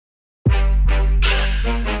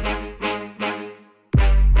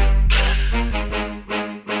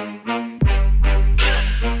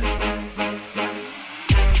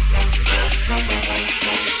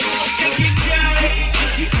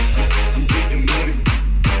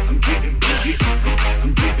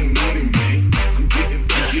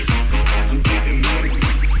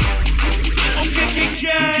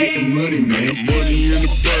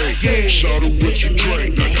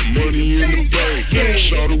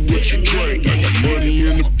Shout out what you drink, I got money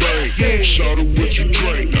in the bank. Shout out what you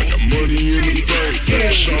drink, I got money in the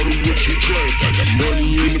bank. Shout out what you drink, I got money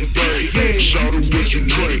in the bank. Shout out what you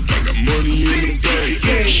drink, I got money in the bank.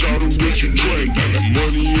 Shout out what you drink, I got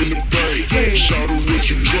money in the bank. Shout out what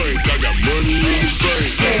you drink, I got money in the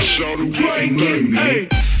bank. Shout out what you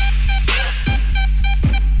drink.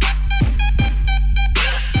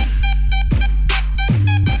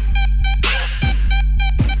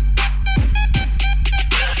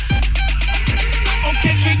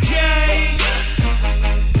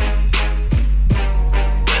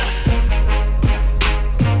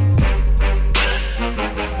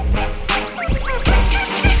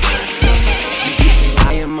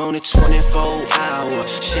 On a 24-hour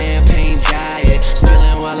champagne diet,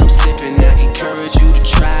 spilling while I'm sipping. I encourage you to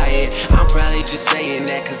try it. I'm probably just saying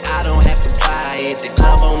that cause I don't have to buy it. The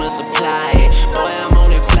club owner supply it. Boy, I'm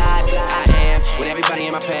on it fly. I am with everybody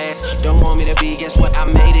in my past. Don't want me to be, guess what? I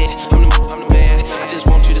made it. I'm the man. I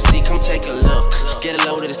just want you to see, come take a look. Get a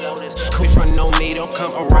load of this. Quit frontin' on me, don't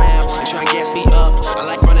come around and try and gas me up. I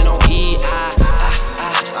like running on E.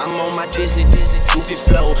 I'm on my Disney goofy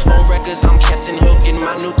flow. On records, I'm Captain Hook, and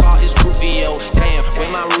my new car is Rufio. Damn, when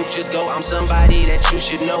my roof just go, I'm somebody that you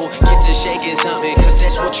should know. Get to shaking something, cause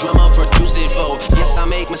that's what drummer produced it for. Yes, I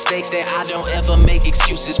make mistakes that I don't ever make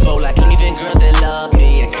excuses for, like leaving girls that love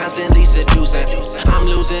me and constantly seducing. I'm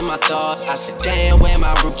losing my thoughts. I said, damn, where my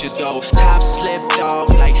roof just go? Top slipped off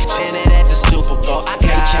like Shannon at the Super Bowl. I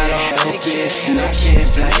can't help it, and I can't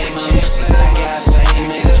blame them since I got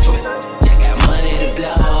famous. Money to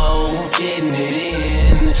blow, getting it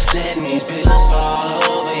in, letting these bills fall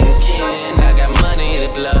over your skin. I got money to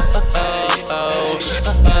blow, I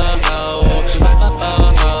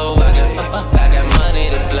got money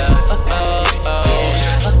to blow,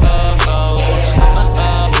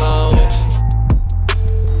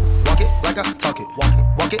 Walk it like I talk it,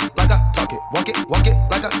 walk it like I talk it, walk it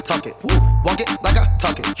like I talk it, walk it like I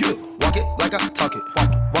talk it, walk it like I talk it,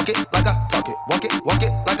 walk it like I talk it, walk it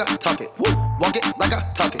like I talk it, walk it like I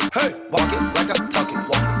talk it, hey, walk it like I talk it,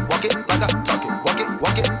 walk it like I talk it, walk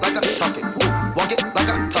it like I talk it, walk it like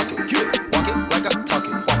I talk it, walk it like I talk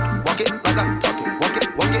it, walk it like I talk it,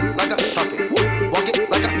 walk it like I talk it, walk it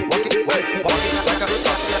like I walk it, walk it like I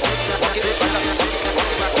talk it, walk it like I talk it.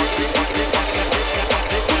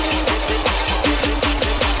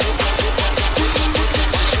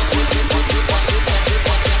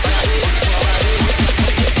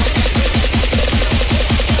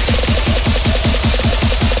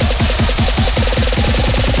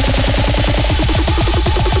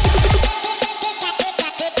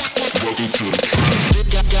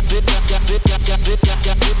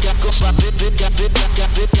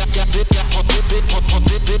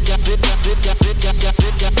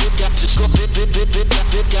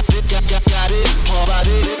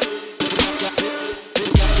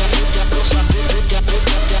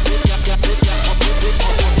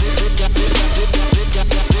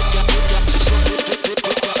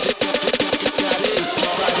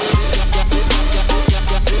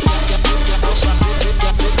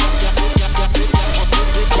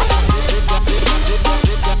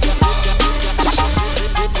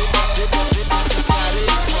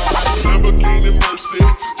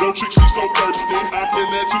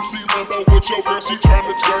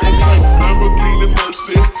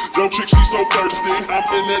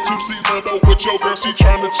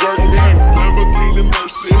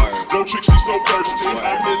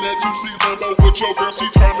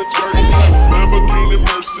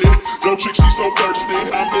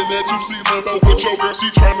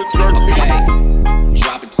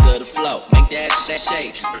 Drop it to the floor, make that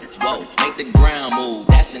shake. Whoa, make the ground move,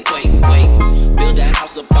 that's an quake. Build a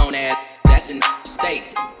house up on that's an state.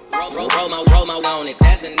 Roll my on it,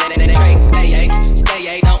 that's an trait.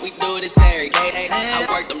 Stay, don't we do this every day? I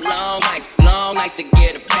worked them long nights to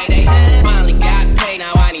get a payday. Finally got paid,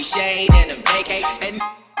 now I need shade and a vacate. And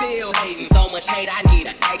still hating, so much hate, I need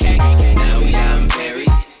a AK. Now we out in Perry,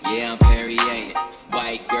 yeah, I'm Perrier.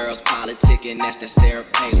 White girls politicking, that's the Sarah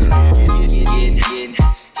Palin. Getting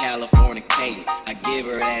Californicating. I give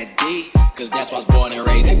her that D, cause that's why I was born and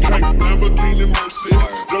raised in. Lamborghini Mercy,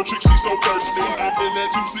 yo chick she so thirsty. I've been at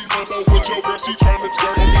 2C Lambo with your girl, she tryna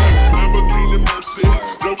jerk me. Lamborghini Mercy,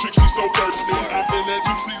 yo chick she so thirsty. I've been at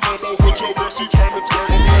 2C Lambo with your girl, she tryna jerk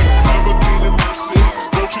me. Lamborghini Mercy,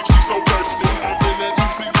 yo chick she so thirsty. I've been at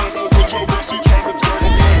 2C Lambo with your girl, she tryna jerk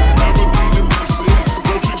me. Lamborghini Mercy,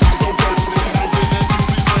 yo chick she so thirsty. I've been at 2C Lambo with your girl, she tryna jerk me.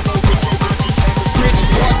 Rich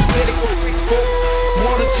boy city,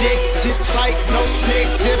 water jig, sit tight, no stick,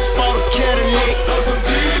 just bought a Cadillac.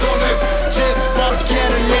 Just bought a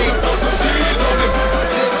Cadillac.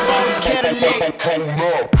 Just bought a Cadillac.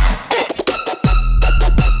 up.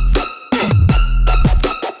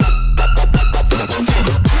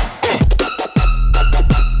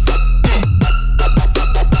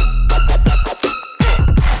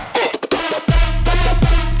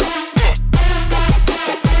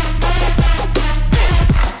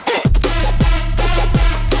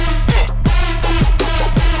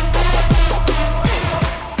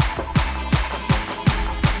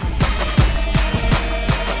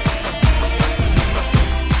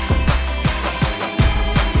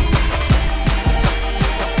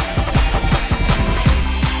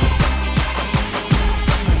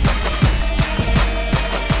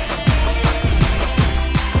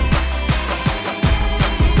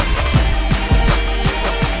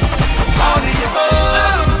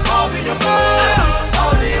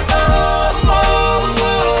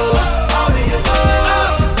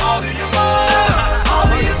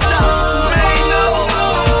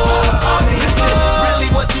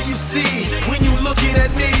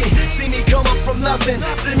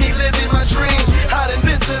 See me living my dreams. I done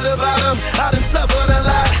been to the bottom, I done suffered a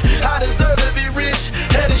lot. I deserve to be rich,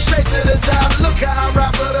 headed straight to the top. Look how I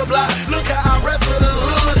rap for the block, look how I rap for the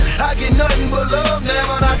hood. I get nothing but love now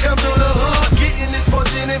when I come through the hood. Getting this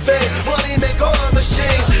fortune and fame, money make all of us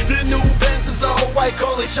change. The new Benz is all white,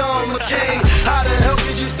 call it Sean McCain. How the hell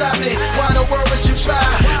could you stop me? Why the world would you try?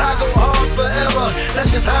 I go hard forever,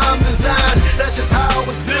 that's just how I'm designed. That's just how I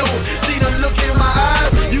was built. See the look in my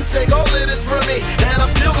eyes, you take all of this from me, and I'm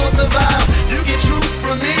still gonna survive. You get truth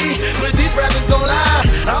from me, but these rappers gon' lie.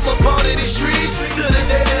 I'm a part of these streets to the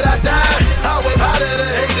day that I die. I wave out to the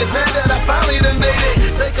haters, man, that I finally done made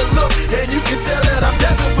it. Take a look, and you can tell that I'm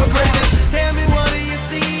destined for greatness. Tell me, what do you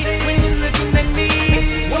see when you're looking at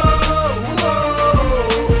me? Whoa, whoa,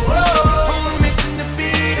 whoa. On a mission to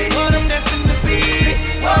be what I'm destined to be.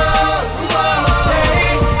 Whoa, whoa,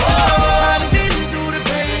 hey, whoa. I've been through the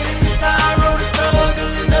pain and the sorrow, the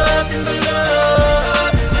struggle is nothing but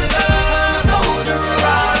love. I'm a soldier, a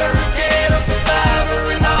rider, a dead, a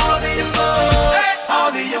survivor, and all the above.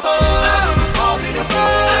 All the above, all the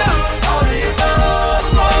above, all the above,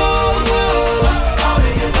 all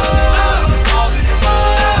the above, all the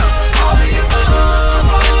above, all the above.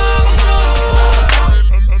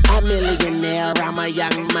 A millionaire, I'm a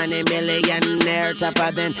young money millionaire,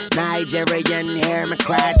 tougher than Nigerian hair. My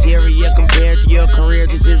criteria compared to your career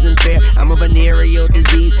just isn't fair. I'm a venereal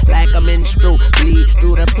disease, like a menstrual bleed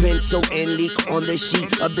through the pencil and leak on the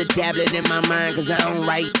sheet of the tablet in my mind. Cause I don't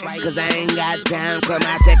write, cause I ain't got time. Cause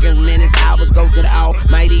my seconds, minutes, hours go to the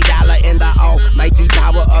almighty dollar and the almighty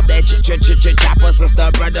power of that chopper.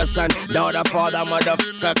 Sister, brother, son, daughter, father,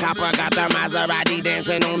 motherfucker, copper. Got the Maserati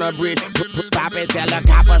dancing on the bridge. Pop it, tell the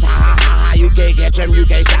coppers, ha ha ha ha. You can't catch them, you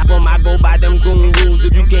can't stop them. I go by them goon rules.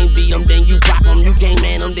 If you can't beat them, then you pop them. You can't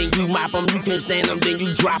man them, then you mop them. You can't stand them, then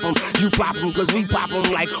you drop them. You pop them, cause we pop them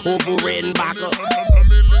like Orville Redenbacher.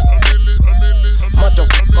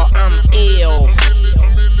 Motherfucker, I'm ill.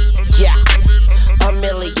 Yeah. A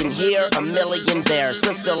million here, a million there.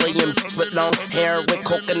 Sicilian bitch with long hair, with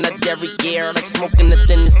coconut dairy gear, like smoking the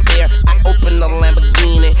thinnest air. I open the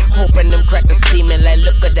Lamborghini, hoping them crackers see me. Like,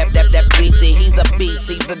 look at that breezy. He's a beast,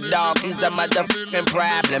 he's a dog, he's a motherfucking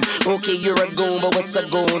problem. Okay, you're a goon, but what's a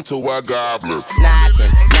goon to a goblin?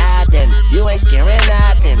 Nothing, you ain't scaring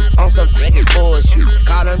nothing. On some friggin' bullshit,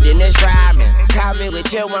 call them Dennis Rodman. Call me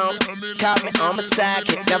what you want, call me on my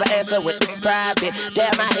sidekick. Never answer when it's private.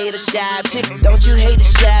 Damn, I hate a shy chick. Don't you hate a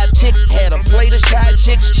shy chick? Had a plate of shy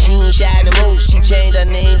chicks. She ain't shy to move, she changed her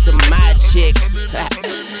name to my chick.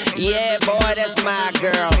 Yeah, boy, that's my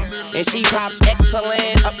girl. And she pops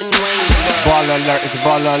excellent up in Waynesboro. Ball alert, it's a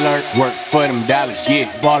ball alert. Work for them dollars,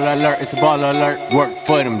 yeah. Ball alert, it's a ball alert. Work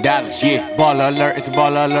for them dollars, yeah. Ball alert, it's a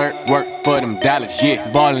ball alert. Work for them dollars,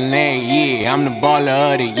 yeah. Ballin' ain't, yeah. I'm the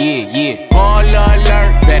baller of the year, yeah. Ball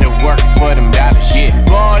alert, better work for them dollars, yeah.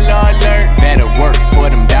 Ball alert, better work for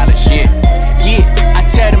them dollars, yeah. Yeah, I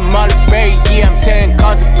tell them all every year. I'm telling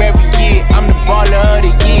cars every year. I'm the baller of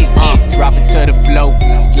the year, yeah. Drop it to the flow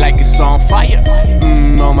like it's on fire.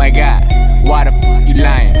 Oh my God, why the f you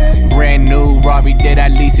lying? Brand new Rari, did I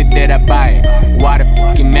lease it, did I buy it? Why the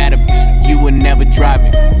f it matter? You would never drive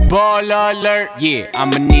it. Ball alert, yeah,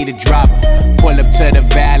 I'ma need a driver. Pull up to the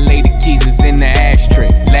valet, the keys is in the ashtray.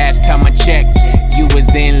 Last time I checked, you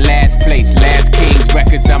was in last place. Last Kings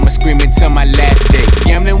records, I'ma scream until my last day.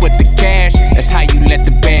 Gambling with the cash, that's how you let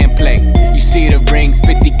the band play. You see the rings,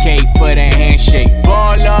 50K for the handshake.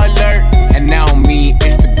 Ball alert, and now on me,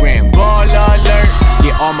 Instagram. Ball alert,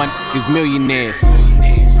 yeah, all my niggas millionaires.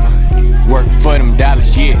 Work for them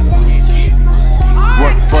dollars, yeah.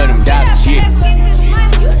 Work for them dollars, yeah.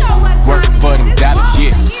 Work for them dollars,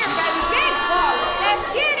 yeah.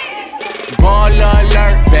 Baller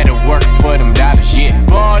alert, better work for them dollars, yeah.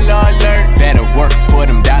 Baller alert, better work for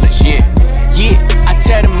them dollars, yeah. Yeah, I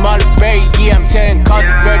tell them all the berry, yeah. I'm telling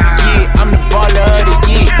Carlsberg, yeah. I'm the baller of the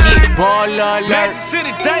year, yeah. Baller alert. Magic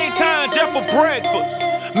City daytime just for breakfast.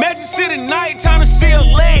 Magic City nighttime to see a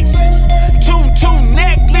Lexus. Two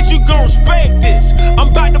necklace, you gon' respect this. I'm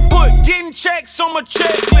about to put getting checks on my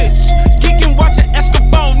checklist. Geeking watching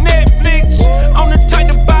Escobar on Netflix. I'm the type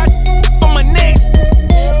to buy for my next.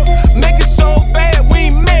 Make it so bad we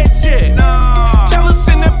ain't met yet. Tell us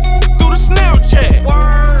in that through the Snapchat.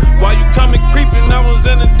 While you coming creeping, I was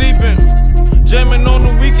in the deep end. Jamming on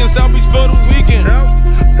the weekend, South Beach for the weekend.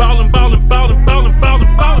 Ballin'.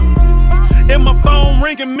 And my phone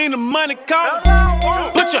ringing, mean the money calling.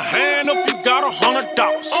 Put your hand up, you got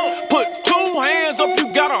 $100. Put 2 hands up,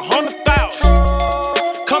 you got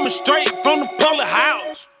 100,000. Coming straight from the public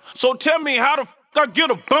house. So tell me how the f I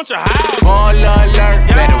get a bunch of houses. Baller alert,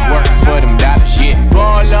 better work for them dollars, yeah.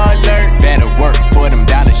 Baller alert, better work for them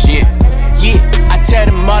dollars, yeah. Yeah, I tell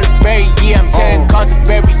them all the berry, yeah. I'm telling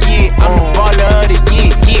Carlsberg, yeah. I'm the baller of the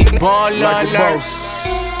year, yeah. Baller like alert. A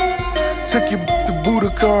boss. Took your to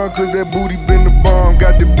Budokan, cause that booty been the bomb.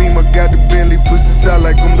 Got the Beamer, got the Bentley, push the tie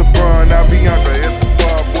like I'm LeBron. Avianca,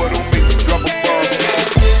 Escobar, boy, don't make me drop a bomb.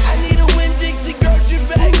 I need a Winn-Dixie grocery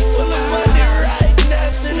bag full of money right now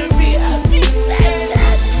to the VIP section.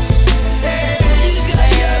 Hey, you got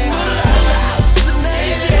young money out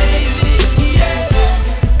tonight, baby. Yeah,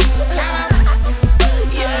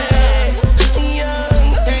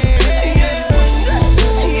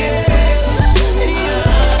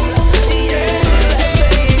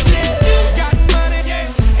 got money,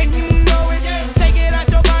 and you know it. Take it out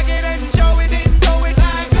your pocket and show it, and throw it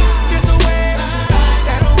like this away,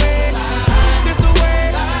 that away, this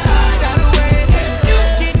away, that away. You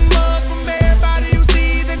getting mugs from everybody you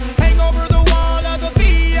see, then hang over the wall of the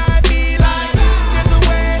VIP like this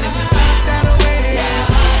away, that away,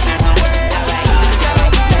 this away, that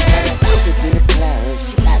away. Exclusive to the club,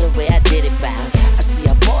 she love the way I did it, bow. I see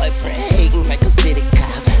a boyfriend hating like a city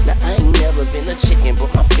cop. Now I ain't never been a chicken,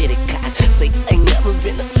 but my fitted cock. Say I ain't never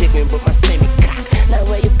been a chicken, but my semi cock. Now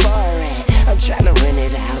where your bar at? I'm tryna rent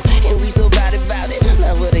it out, and we so about it.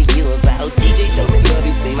 Now what are you about? DJ show me love,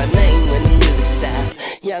 you say my name when the music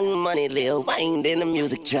stop. Young Money, Lil Wayne, then the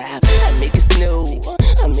music drop. I make it snow,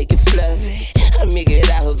 I make it flurry, I make it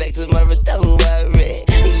out back tomorrow, don't worry.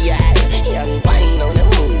 Yeah, Young Wayne on the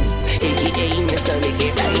move, AKA Mr. Make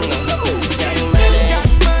It Rain on the move. Young Money, Got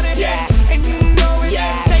money, yeah, and you know it.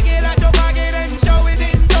 yeah. Take it out your pocket and show it,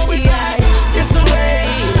 and throw it Yeah, like this away,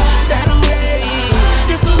 that away,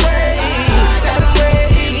 this away, that away.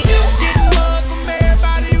 getting mugs from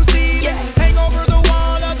everybody you see. Yeah. Hang over the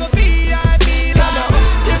wall of the VIP like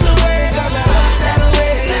This away, that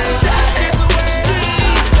away, this away.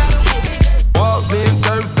 Walked in,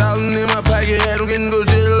 30,000 in my pocket, had them getting good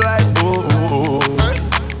just like, ooh.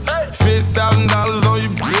 $50,000 on you,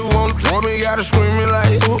 you want me, gotta scream it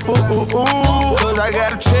like, ooh. Cause I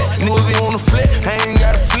got a check, niggas on the flip, I ain't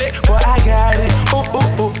got a flip, but I got it, ooh.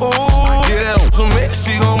 Get that on some mix,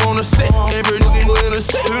 she gon' wanna sit, every nigga go in the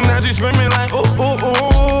set, now she screaming like, ooh.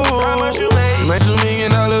 How much you made? Made $2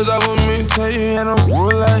 million off of me, tell you, and I'm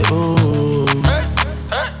like, ooh.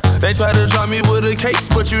 They tried to drop me with a case,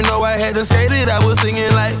 but you know I had to skate it. I was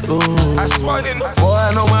singing like, ooh. I swung it. Boy,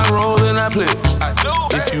 I know my role and I play. I do.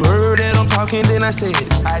 If you heard that I'm talking, then I said it.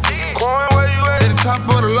 I did. Coin, where you at? At the top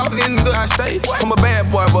of the lock, in the I stay. I'm a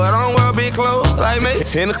bad boy, but I don't wear big clothes like me.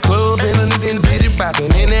 In the club, in the bitty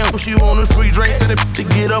poppin'. And then she want a free drink to the to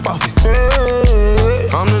get up off it. Hey,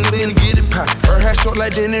 I'm the nigga to get it poppin'. Her hair short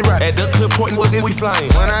like Jenny Rock. At the clip point, we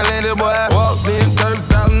flyin'. When I landed, boy, I walked in,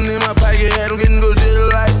 30,000 in my pocket, had them getting good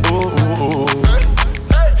just like, ooh.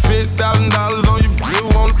 $50,000 on you, you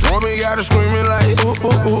want me, gotta scream it like, ooh.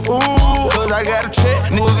 Cause I got a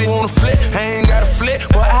check, niggas wanna flip, I ain't got a flip,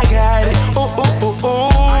 but I got it, ooh.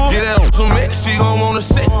 Get that on some mix, she gon' wanna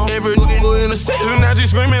sit, every nigga go in the set, and now she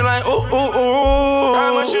screaming like, ooh.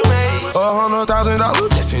 How much you made? $100,000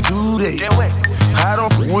 just in 2 days. I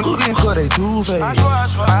don't want to cause they two-faced.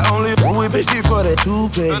 I only with bitch for that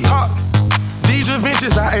two-pay. These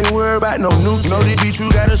adventures, I ain't worried about no new. Know this bitch, you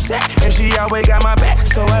got a sack, and she always got my back,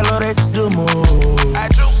 so I love that the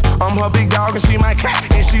most. I'm her big dog, and she my cat,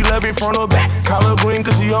 and she love it from the back. Call her green,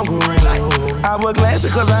 cause she on good. I wear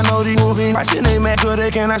glasses, cause I know these movies. Watching they mad, cause they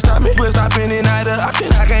cannot stop me. But stopping it not an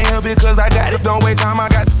option, I can't help it, cause I got it. Don't wait time, I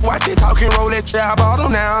got watch it, talking, roll that shit. I bought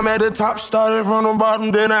them, now I'm at the top. Started from the bottom,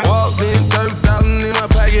 then I walked in, 30,000 in my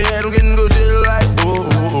pocket, had them getting good just like,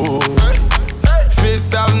 ooh.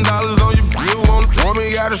 $50,000 on you, you want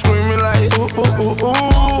me, gotta scream it like, ooh.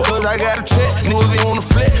 Cause I got a check, niggas on the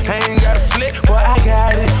flip, I ain't got a flip,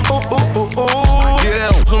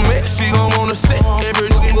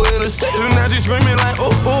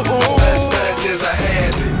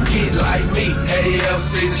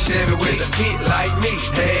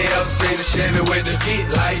 Chevy with the feet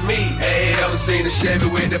like me. Ain't ever seen a Chevy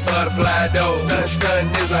with the butterfly door. Stunt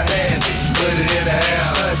is a habit, put it in the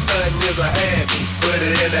house. Stunt is a habit, put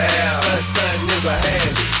it in the house. Stunt is a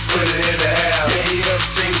habit, put it in the house. Ain't ever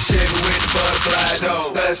seen a Chevy with the butterfly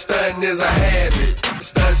door. Stunt is a habit.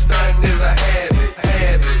 Stunt is a habit,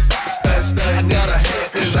 habit. Stunt is a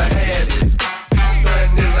habit, is a habit.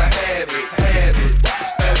 Stunt is a habit, habit.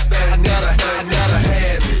 Stunt is a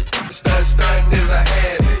habit. Stunt is a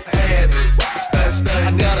habit, habit.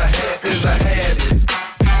 Stunt is a habit, is a habit.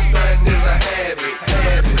 Stunt is a habit,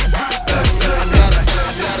 habit.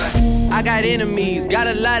 I got enemies, got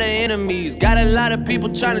a lot of enemies. Got a lot of people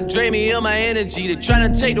trying to drain me of my energy. They're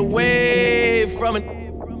trying to take away from it.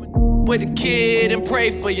 With a kid and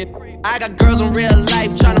pray for you. I got girls in real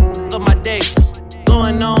life trying to f up my day.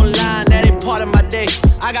 Going online, that ain't part of my day.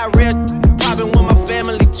 I got real popping with my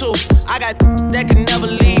family too. I got that can never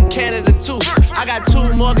leave Canada too. I got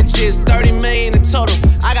 2 mortgages, 30 million in total.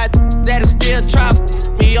 I got that is still trying to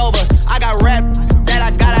f me over. I got rap that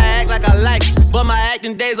I gotta act like I like, but my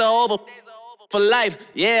acting days are over. For life,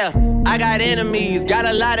 yeah. I got enemies, got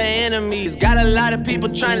a lot of enemies. Got a lot of people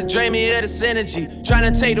trying to drain me of this energy.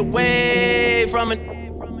 Trying to take away from it.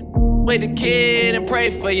 With the kid and pray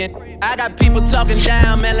for you. I got people talking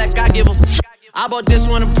down, man, like I give a f. I bought this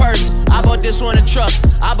one a purse, I bought this one a truck,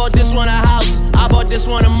 I bought this one a house, I bought this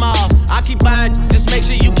one a mall. I keep buying, just make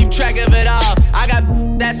sure you keep track of it all. I got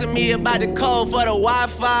asking me about the code for the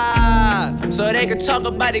Wi-Fi, so they can talk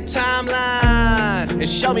about their timeline and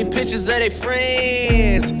show me pictures of their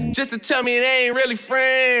friends, just to tell me they ain't really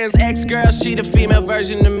friends. Ex-girl, she the female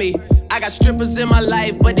version of me. I got strippers in my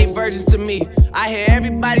life, but they virgins to me. I hear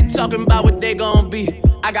everybody talking about what they gon' be.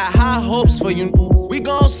 I got high hopes for you, we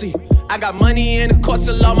gon' see. I got money in the course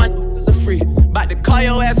of law, my are free. Bout to call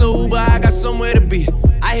your ass a Uber, I got somewhere to be.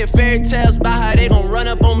 I hear fairy tales about how they gon' run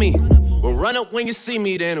up on me. Well, run up when you see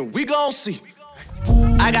me, then we gon' see.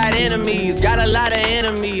 I got enemies, got a lot of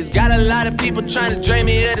enemies. Got a lot of people trying to drain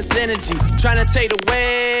me of this energy. Trying to take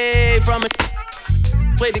away from it.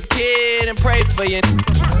 With the kid and pray for you.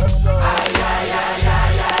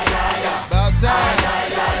 About time.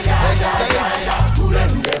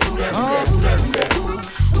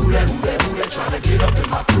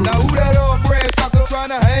 Now who that old bread sucker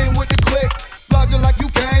tryna hang with the click? Flogging like you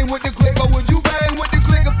came with the click, or would you bang with the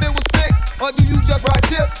click if it was thick? Or do you just write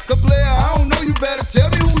tips? The player, I don't know, you better tell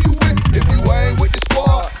me who you with. If you ain't with the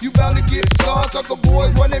squad, you bound to get charged. Sucker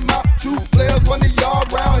boys run their mouth, true players run the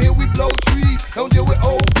yard. Round here we blow trees, don't deal with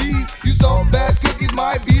OBs. You saw bad cookies,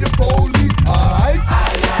 might be the police. Alright?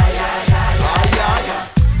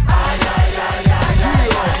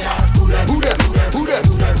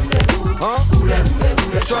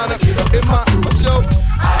 Tryna get up in my show.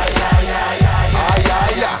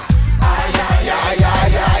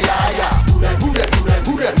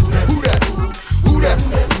 Who that?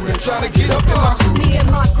 Tryna get up in my. Me and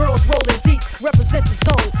my girls rolling deep, represent the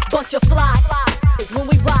zone. Bunch of fly. When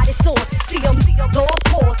we ride it's on, see them go on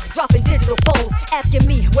pause, dropping digital phones, asking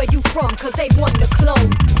me where you from, cause they want to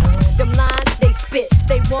clone. Them lines they spit,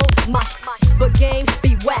 they won't mosh, but game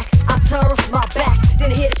be whack. I turn my back,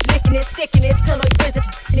 then hit it, licking it, sticking it, tell all your friends that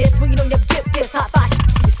you this. When you know you get this, hot five,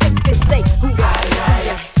 you six this, say who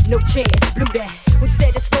that? No chance, blew that. We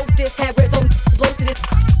said this, wrote this, had red on, blow to this.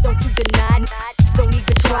 Don't you deny, don't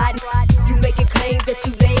even try. You making claims that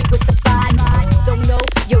you laid with the five. Don't know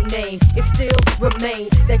your name, it still remains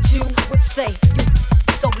that you would say you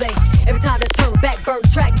so lame. Every time they turn back, bird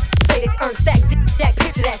track, say they earn stack, jack,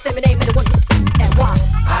 picture that, say my name and the one who and why.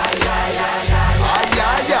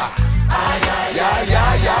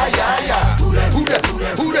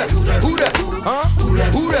 Who that? Huh?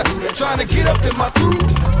 Who that? Trying to get up in my crew.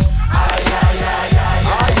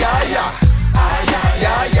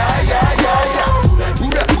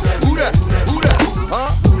 Who that? Huh?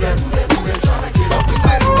 Trying to get up and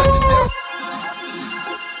say the legendary.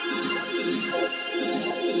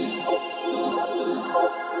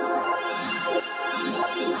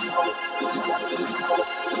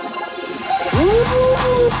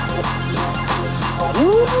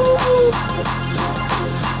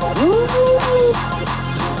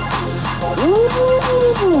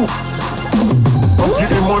 I'm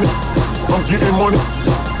getting money. I'm getting money.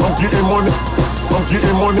 I'm getting money. I'm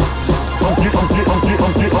getting money.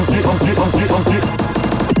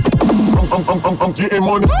 I'm getting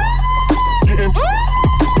money. Getting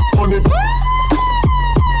money.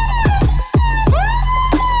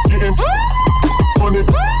 Getting money.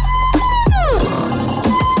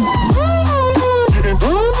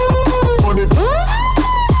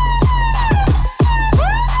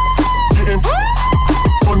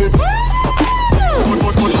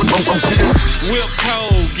 I'm getting Whip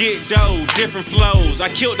cold, get dough, different flows. I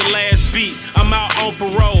killed the last beat, I'm out on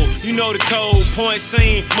parole. You know the code, point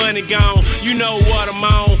scene, money gone. You know what I'm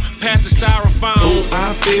on, past the styrofoam. Ooh,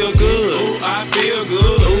 I feel good. Ooh, I feel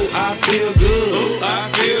good. Ooh, I feel good. Ooh, I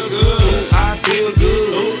feel good. Ooh, I feel good.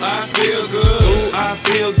 Ooh, I feel good. Ooh, I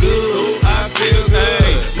feel good. Ooh, I feel good.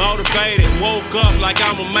 Hey, motivated, woke up like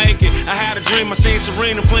I'ma make it. I had a dream, I seen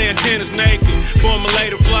Serena playing tennis naked.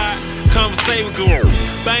 Formulated plot, conversate with glue.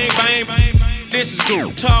 Bang, bang, bang, bang. This is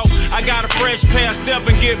good talk. I got a fresh pair, step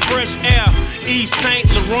and get fresh air. Yves Saint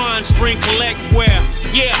Laurent, spring collect wear.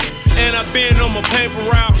 Yeah, and I've been on my paper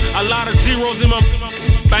route. A lot of zeros in my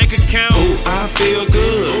bank account. Ooh, I feel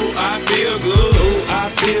good. Ooh, I feel good. Ooh, I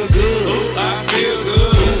feel good. Ooh, I feel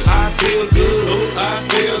good. Ooh, I feel good. Ooh, I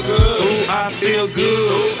feel good. Ooh, I feel good.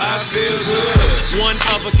 Ooh, I feel good. One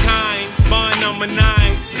of a kind, bond number 9.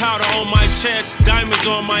 Powder on my chest, diamonds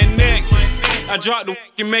on my neck. I drop the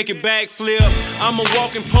and make it backflip. I'm a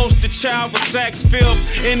walking poster child with Saks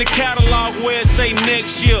Fifth. In the catalog where it say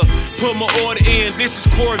next year. Put my order in, this is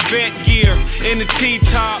Corvette gear. In the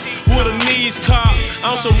T-top, with a knees cop.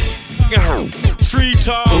 I'm so tree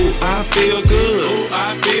top. Ooh, I feel good. Ooh,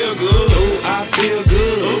 I feel good. Ooh, I feel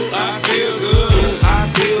good. Ooh, I feel good. Ooh, I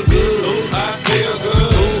feel good. Ooh, I feel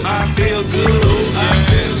good. Ooh, I feel good. Ooh, I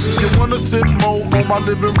feel good. You wanna sit more on my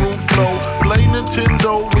living room floor? Play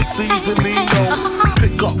Nintendo with Seasonino.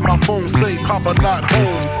 Pick up my phone, say Papa not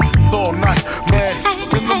home. All night, mad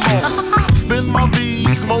in the morning. Spin my V,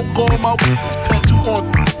 smoke all my tattoo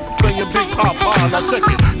on. Saying Big Papa, now check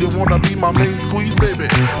it. You wanna be my main squeeze, baby?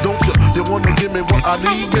 Don't you? You wanna give me what I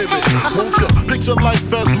need, baby? Won't you? Picture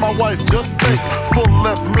life as my wife, just think. Full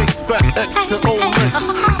left mix, fat X and old links.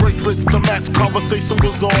 Bracelets to match, conversation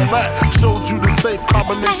was all that. Showed you the safe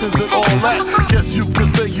combinations and all that. Guess you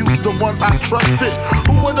could say you's the one I trusted.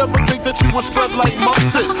 Who would ever think that you would spread like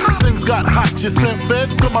mustard? Things got hot, you sent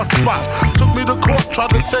feds to my spot. Took me to court,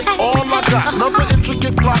 tried to take all I got. Another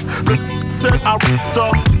intricate plot that said I ripped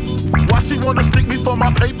up. Why she wanna stick me for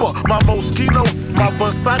my paper? My Moschino, my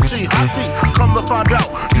Versace hottie. Come to find out,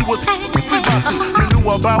 you was everybody. You knew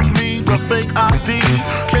about me, the fake ID.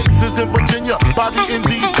 Cases in Virginia, body in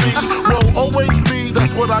DC. Well, always me,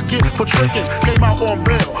 that's what I get for tricking. Came out on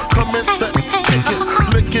bail, commenced that kicking.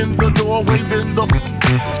 Licking the door, waving the...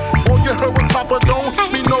 All you heard was Papa, don't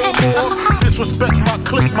hit me no more. Disrespect my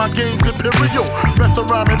clique, my game's imperial. Mess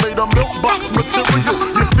around and made a milk box material.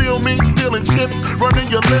 You feel me? Stealing chips, running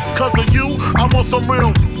your lips. Cause of you, I'm on some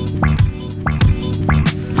real.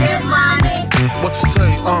 Get money. What you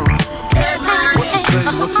say, Get money.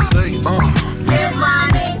 What you say, Get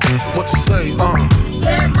money. What you say,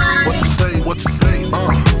 Get money. What you say, what you say,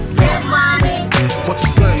 Get money. What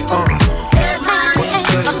you say, Get money. What you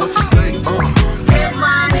say, what you say, Get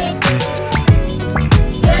money.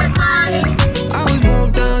 Get money. I was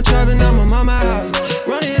broke down, trapping at my mama's house.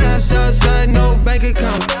 Running laps outside, no bank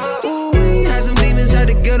account. Ooh, we had some demons, had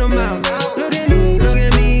to get them out. Look at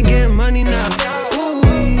me, getting money now. Ooh,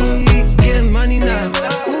 we getting money now.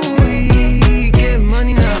 Ooh, we getting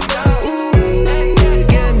money now. Ooh, we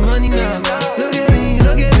getting money now.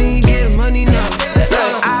 Look at me, getting money now.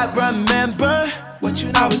 I remember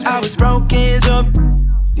I was broke as a.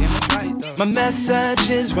 My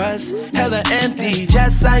messages was hella empty,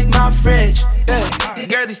 just like my fridge. Yeah.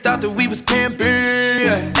 Girlies thought that we was camping.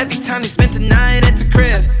 Yeah. Every time they spent the night at the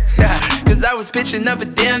crib. Yeah. Cause I was pitching up a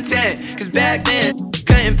damn tent. Cause back then,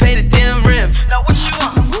 couldn't pay the damn rim. Now what you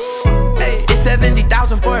want? Hey, it's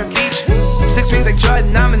 70,000 for a beach. 6 rings like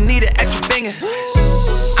Jordan, I'ma need an extra finger.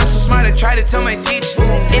 I'm so smart, I tried to tell my teacher.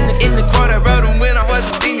 In the quote I wrote them when I was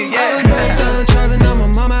a senior, yeah. I was broke down, trapping at my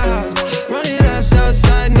mama's house. Running laps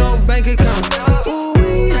outside, no bank account. Ooh,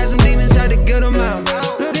 we had some demons, had to get them out.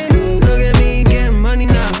 Look at me, getting money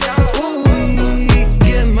now. Ooh, we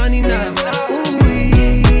getting money now. Ooh,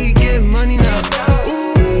 we getting money now.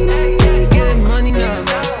 Ooh, we getting money now.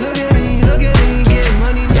 Look at me, getting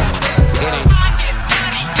money now.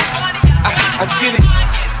 I get it.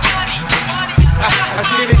 I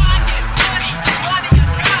get it.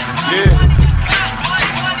 Yeah.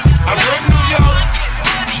 I run New York.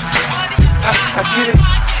 I get it.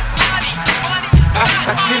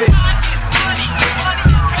 I get it.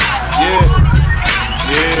 Yeah.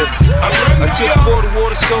 I took quarter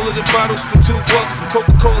water, sold the bottles for $2. And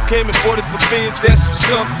Coca-Cola came and bought it for beans. That's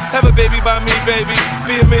some. Have a baby by me, baby.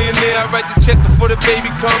 Be a millionaire. I write the check before the baby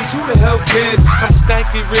comes. Who the hell cares? I'm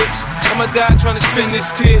stanky rich. I'ma die trying to spin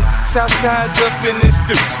this kid. Southside's up in this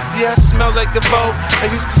bitch. Yeah, I smell like the boat.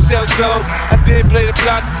 I used to sell soap. I did play the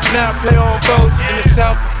block. Now I play on boats in the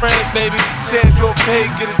south of France, baby. Sandro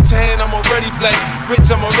Pay, get a tan. I'm already black. rich,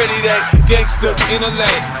 I'm already that gangster in a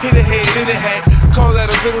lane. Hit a head in a hat, call that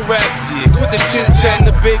a little rap. Yeah, quit the chit chat,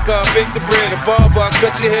 the bake the bread, the barber, I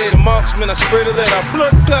cut your head, the marksman, I spread a lead, I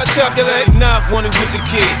blood clot chocolate. Not wanted with the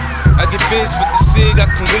kid, I get biz with the cig, I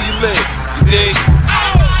can where you live. You dig?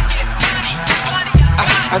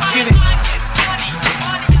 I get it.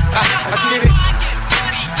 I get it.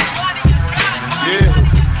 Yeah.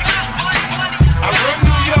 I run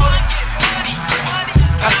New York.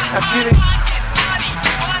 I get it.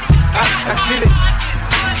 I get it.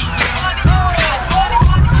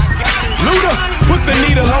 Luda, put the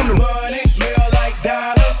needle on them. Money, smell like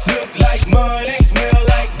dollars, look like money, smell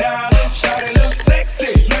like dollars. Shawty look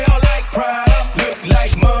sexy, smell like Prada, look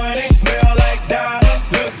like money, smell like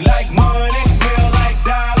dollars, look like money, smell like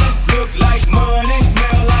dollars, look like money,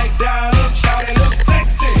 smell like dollars. Shawty look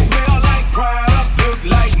sexy, smell like Prada, look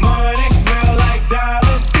like money, smell like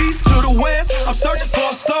dollars. East to the west, I'm searching for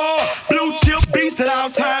a star. Blue chip beast at all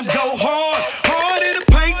times go hard. Hard in the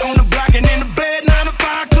paint on the block and in the bed. 9 to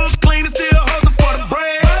 5, cook clean and still hustle for the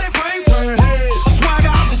bread. Body frame turn heads, swag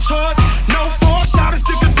out the charts. No fork, shout it,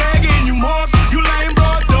 stick a tag in you marks. You lame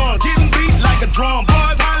broad dog, getting beat like a drum.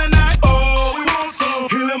 Boys hollering out, oh, we want some.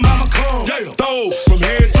 Hear them mama come, yeah. Throw from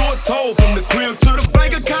head to a toe, from the crib to the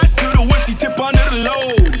bank account to the whip, she tip under the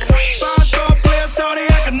load. 5-star player, saw they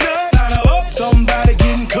act a nut. Sign her up, somebody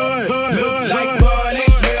getting cut. Look like money,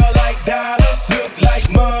 smell like dollars. Look like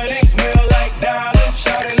money, smell like dollars.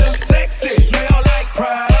 Shawty look sexy, smell like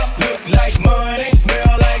Prada. Look like money,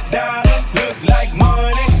 smell like dollars. Look like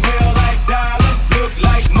money, smell like dollars. Look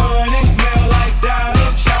like money, smell like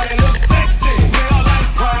dollars. Shawty look sexy, smell like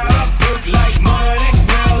Prada. Look like money,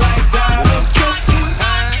 smell like dollars.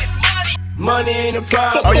 Money ain't a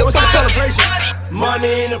problem. Oh yeah, what's the celebration? Money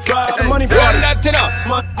ain't a problem. It's a money party.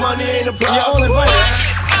 Money ain't a problem. You're all invited.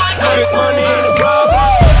 Money ain't a problem.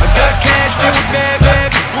 I got cash filled with bad,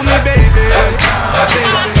 bad for me, baby.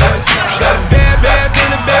 Got a bad, bad in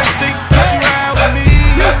the backseat. She ride with me.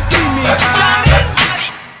 You see me.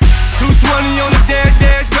 220 on the dash,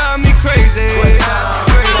 drive me crazy.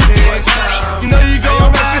 You know you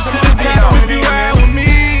gon' ride to the top if you ride with me.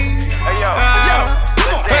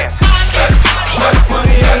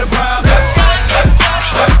 Money ain't a problem.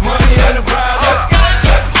 Money ain't a problem.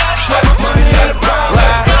 Money ain't a problem.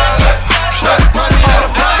 Money ain't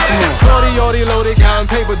a problem. 40 orty loaded, counting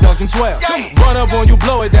paper, ducking 12. Run up on you,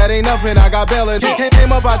 blow it, that ain't nothing. I got Bella.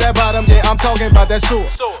 Came up out that bottom, yeah, I'm talking about that sewer.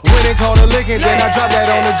 Went and called a licking, then I dropped that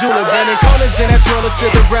on the jeweler. Brandon Collins in that twirler,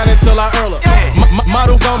 sipping brown until I earl up.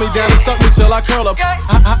 Models on me, down and suck me till I curl up.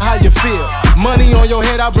 How you feel? Money on your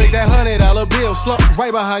head, I break that $100 bill. Slump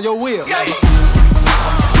right behind your wheel. You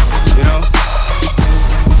know?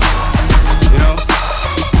 You know?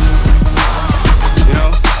 You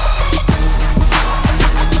know?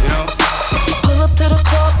 You know? Pull up to the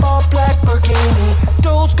club, all black Burgundy.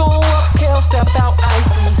 Doors go up, Kel step out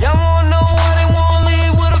icy. Y'all wanna know why they won't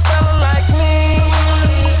leave with a fella like me?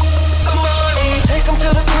 The money. Take them to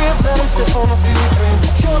the crib, let them sip on a few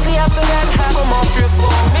drinks. Shortly after that, have them all drip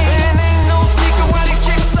on me. Man, ain't no secret why these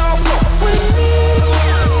chicks all go with me.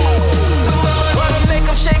 Wanna make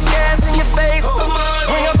them shake ass in your face.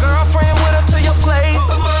 Bring a girlfriend with her to your place.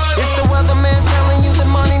 It's the weatherman telling you the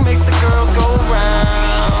money makes the girls go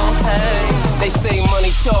round. Hey. They say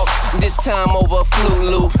money talks, this time over a flute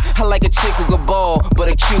loop. I like a chick who could ball, but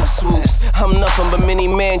a cute swoops. I'm nothing but mini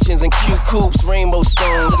mansions and cute coops. Rainbow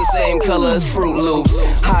stones, the same color as Fruit Loops.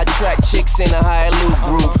 High track chicks in a high loop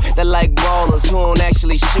group that like ballers who don't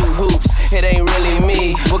actually shoot hoops. It ain't really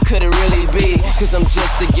me, what could it really be? Cause I'm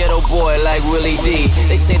just a ghetto boy like Willie D.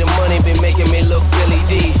 They say the money been making me look Billy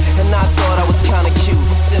D. And I thought I was kinda cute,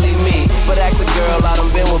 silly me. But ask a girl I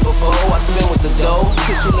done been with before, I spin with the dough.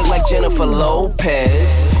 Cause she look like Jennifer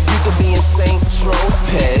Lopez. You could be in St.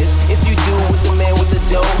 Tropez if you do what the man with the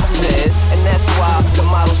dough says. And that's why the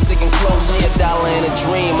model's sticking close. She $1 and a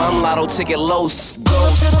dream, I'm lotto ticket Los. Go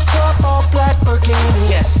to the club, all black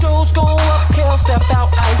Burgundy. Yes. Doors go up, Kel step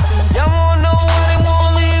out icy. Y'all wanna know why they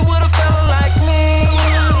won't leave with a fella like me?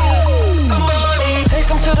 The money. Take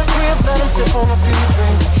them to the crib, let them sip on a few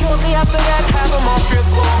drinks. Shortly after that, have them all strip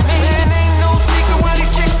on me. Man, ain't no secret why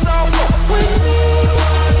these chicks all go with me.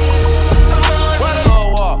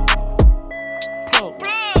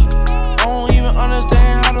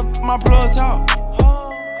 Understand how to my plug talk.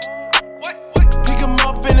 Pick him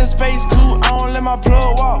up in a space coupe, I don't let my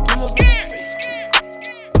plug walk.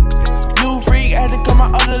 New freak had to cut my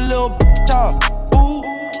other little off. Ooh,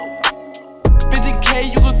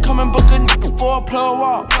 50K, you could come and book a for a plug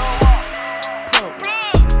walk. I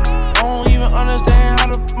don't even understand how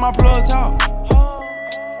to my plug talk.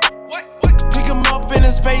 Pick him up up in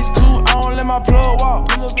a space coupe, I don't let my plug walk.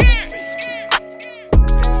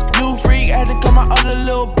 New freak, had to cut my other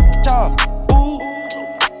little bitch off. Ooh.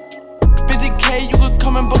 50K, you could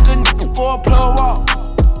come and book a for a plug walk.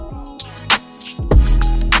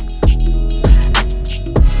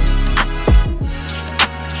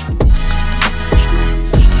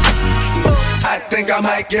 I think I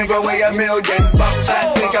might give away $1 million.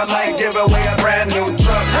 I think I might give away a brand new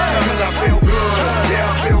truck. Cause I feel good,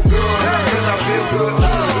 yeah I feel good. Cause I feel good,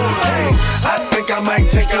 hey, I think I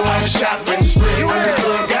might take you on a shopping spree. When you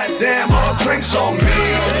good, goddamn, all drinks on me.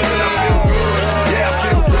 Cause I feel good, yeah I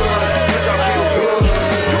feel good. Cause I feel good,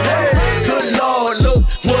 hey. Good Lord, look,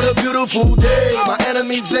 what a beautiful day. My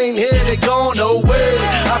enemies ain't here, they gone away.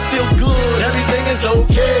 I feel good, everything is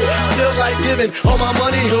okay. Feel like giving all my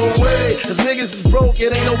money away. Cause niggas is broke,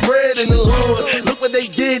 it ain't no bread in the hood. Look what they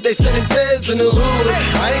did, they sending feds in the hood.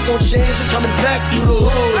 I ain't gon' change, I'm coming back through the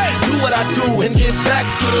hood. Do what I do and get back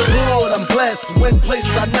to the hood. I'm blessed, went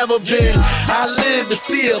places I've never been. I live to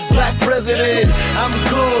see a black president. I'm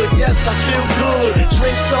good, yes I feel good.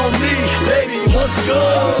 Drinks on me, baby, what's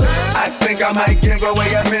good? I think I might give away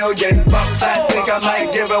 $1 million. I think I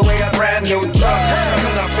might give away a brand new truck.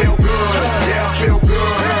 Cause I feel good, yeah I feel good.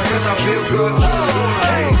 Cause I feel good,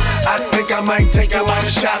 hey, I think I might take you on a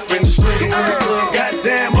shopping spree. When you good,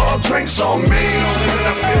 goddamn, all drinks on me. Cause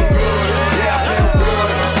I feel good, yeah I feel good.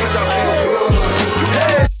 Cause I feel good,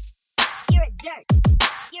 hey. You're a jerk,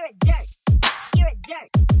 you're a jerk, you're a jerk,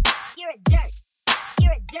 you're a jerk,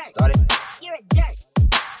 you're a jerk. Started. You're a jerk,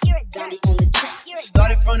 you're a jerk.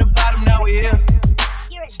 Started from the bottom, now we here.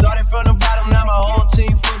 Started from the bottom, now my whole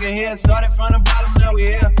team fucking here. Started from the bottom, now we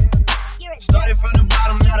here. Started from the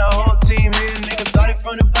bottom, now the whole team here. Nigga, started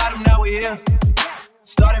from the bottom, now we here.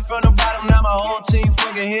 Started from the bottom, now my whole team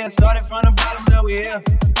fucking here. Started from the bottom, now we here.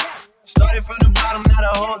 Started from the bottom, now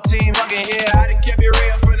the whole team fucking here. I done kept it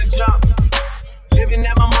real from the jump. Living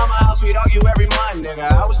at my mama's house, we'd argue every month, nigga.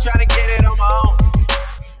 I was trying to get it on my own.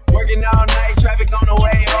 Working all night, traffic on the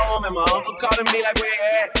way home. And my uncle calling me like, where you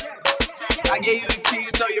at? I gave you the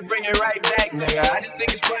keys, so you bring it right back, nigga. I just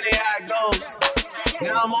think it's funny how it goes.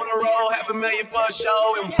 Now I'm on the road, $500,000 for a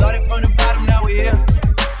show. And we started from the bottom, now we here.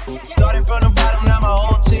 Started from the bottom, now my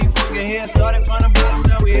whole team fucking here. Started from the bottom,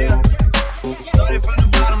 now we here. Started from the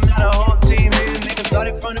bottom, now the whole team here. Nigga,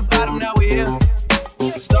 started from the bottom, now we here.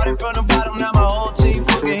 Started from the bottom, now my whole team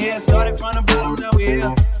fucking here. Started from the bottom, now we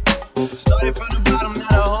here. Started from the bottom, now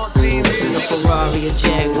the whole team here. A Ferrari, a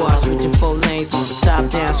Jaguar, switching 4 lanes, top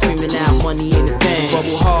down, screaming out, money in the bank.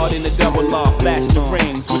 Bubble hard in the double law, flashing the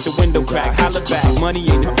rings with the window crack, holla back, money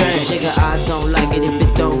in the bank. Nigga, I don't like it if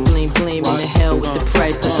it don't gleam, gleam. In the hell with the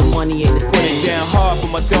price, cause the money ain't a thing. Down hard for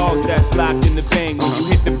my dogs that's locked in the bank. When you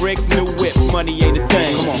hit the bricks, new whip, money ain't a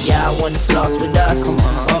thing. Come on, y'all wanna floss with us? Come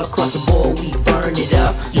on, all across the board, we burn it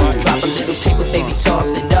up. Drop a little paper, baby, toss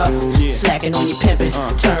it up. Slacking on your pimpin',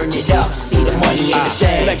 turn it up. See the money ain't a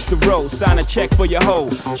thing. Flex the road, sign a check for your hoe.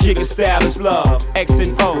 Jigga style is love, X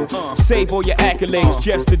and O. Save all your accolades,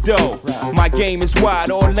 just the dough. My game is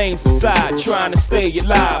wide, all lanes aside. Trying to stay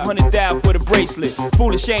alive, 100,000 for the bracelet.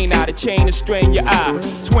 Foolish ain't out, a chain to strain your eye.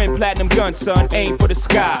 Twin platinum gun, son, aim for the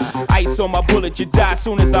sky. Ice on my bullet, you die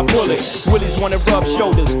soon as I pull it. Willies wanna rub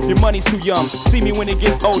shoulders, your money's too young. See me when it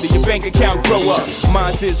gets older, your bank account grow up.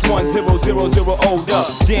 Mine's is 1000 older.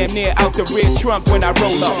 Damn near out the rear trunk when I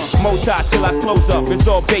roll up. Multi till I close up, it's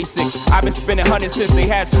all basic. I've been spending hundreds since they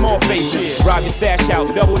had small faces. Rob your stash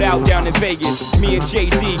house, doubled out down in Vegas. Me and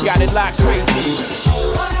Jay-Z got it locked crazy.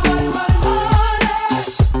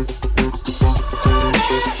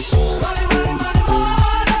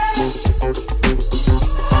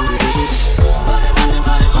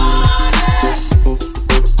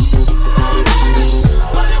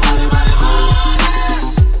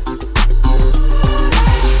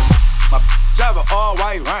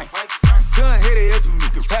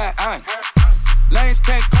 Lanes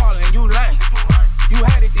can't call and you lame. You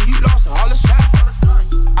had it and you lost all the shot.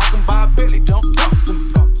 I can buy a Billy, don't talk to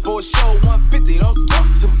me. For a show 150, don't talk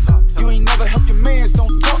to me. You ain't never helped your mans,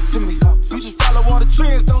 don't talk to me. You just follow all the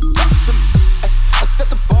trends, don't talk to me. I set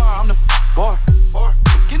the bar, I'm the bar.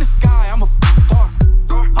 Look in the sky, I'm a star.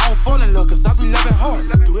 I don't fall in love cause I be loving hard.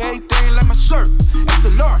 Do everything like my shirt, it's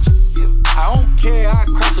a large. I don't care, I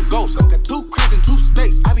crash a ghost. Got 2 cribs in 2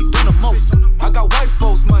 states, I be doing the most. I got white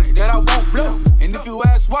folks money that I won't blow. And if you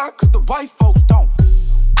ask why, cause the white folks don't.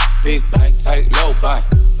 Big bank, tight, low bank,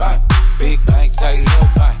 bank. Big bank, tight, low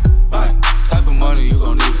bank, bank. Type of money you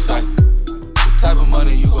gon' need a sight. The type of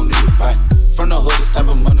money you gon' need a bank. From the hood, this type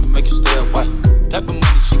of money make you stay away. Type of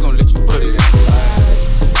money she gon' let you put it in the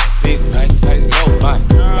bank. Big bank, tight, low bank,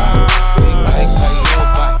 bank. Big bank, tight, low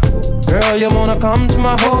bank. Girl, you wanna come to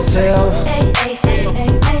my hotel?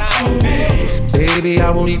 Baby, I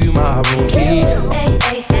will leave you my room key.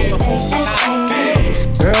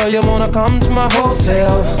 Girl, you wanna come to my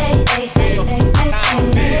hotel?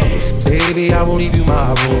 Baby, I will leave you my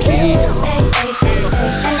room key.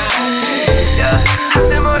 Yeah, I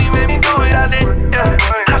said money made me do it, I said, yeah.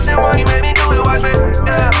 I said money made me do it, watch me,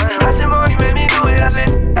 yeah. I said money made me do it, I said,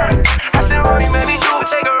 I said money made me do it,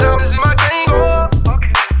 take her down, this is my tango.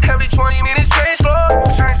 Every 20 minutes change slow.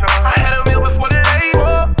 I had a meal before the day,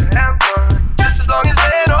 just as long as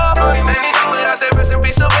they know. Money made me do it, I said rest in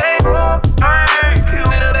peace, baby. You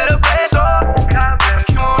in a better place,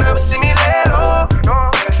 you won't ever see me later.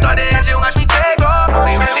 Start the engine, watch me take off.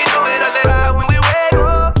 Money made me do it, I said ride when we wait.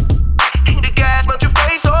 Hit the gas, melt your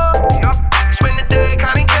face off. Spend the day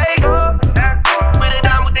counting cake up. With a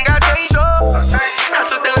dime, we think I changed up. I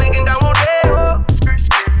took that link and that won't day up.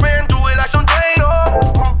 Ran through it like some train up.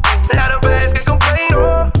 They had a basket complain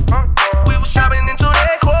up. We was shopping until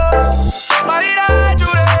they closed. Why did I do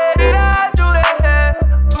that? Did I do that? Yeah.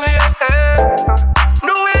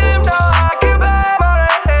 Knew him, now I can buy my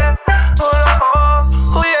head.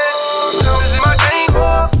 Oh yeah. This is my chain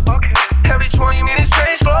up. Every 20 minutes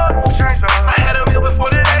change slow. I had a meal before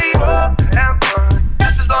the day up.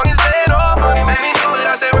 Just as long as they know. Money made me do it.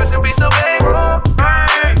 I say rest in peace, baby.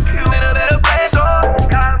 You in a better place,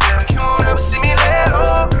 you won't ever see me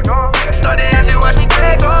later. Start the engine, watch me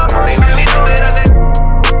take off. Money made me do it. I say.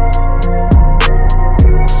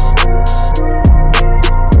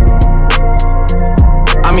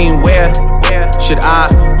 I mean, where should I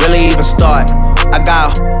really even start? I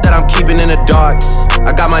got that I'm keeping in the dark.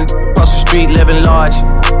 I got my across the street living large.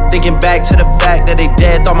 Thinking back to the fact that they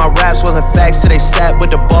dead, thought my raps wasn't facts till they sat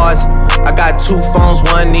with the bars. I got 2 phones,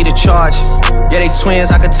 one need a charge. Yeah, they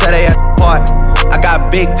twins, I could tell they apart. I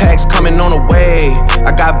got big packs coming on the way.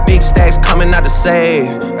 I got big stacks coming out to save.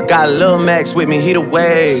 I got Lil Max with me, he the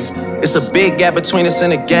wave. It's a big gap between us in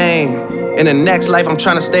the game. In the next life, I'm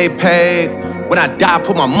trying to stay paid. When I die,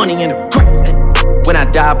 put my money in the grave. When I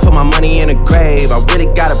die, put my money in the grave. I really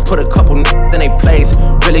gotta put a couple in they place.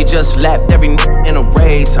 Really just lapped every in a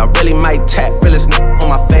race. I really might tap realest on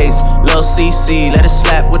my face. Lil CC, let it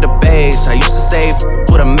slap with the bass. I used to save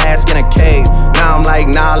with a mask in a cave. Now I'm like,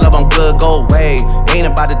 nah, love, I'm good, go away. Ain't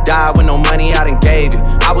about to die with no money I done gave you.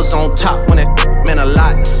 I was on top when it meant a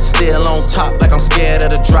lot. Still on top like I'm scared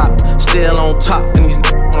of the drop. Still on top and these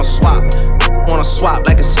wanna swap. Wanna swap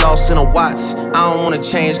like it's lost in a watts. I don't wanna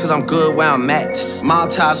change cause I'm good where I'm at. Mob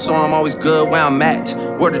tie, so I'm always good where I'm at.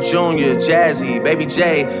 Word to Junior, Jazzy, Baby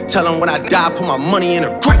J. Tell them when I die, put my money in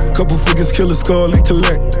a grave. Couple figures, kill a skull and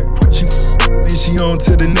collect. She then she on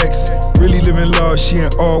to the next. Really living large, she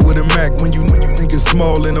ain't all with a Mac. When you think it's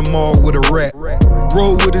small in the mall with a rat.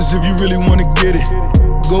 Roll with us if you really wanna get it.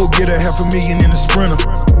 Go get a $500,000 in a Sprinter.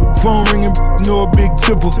 Phone ringing, no a big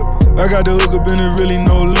tipple. I got the hook up and there really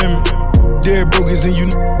no limit. Dead brokers and you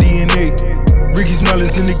DNA. Ricky Smile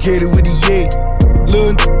is indicated with the yay.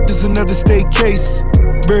 Lil' is another state case.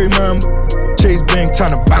 Bury my Chase Bank,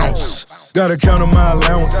 time to bounce. Gotta count on my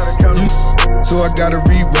allowance. So I gotta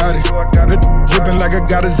reroute it. Drippin' like I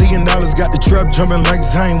got $1 zillion. Got the trap jumping like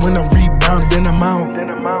Zayn when I'm rebounding. Then I'm out,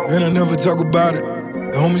 and I never talk about it.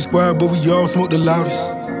 The homie squad, but we all smoke the loudest.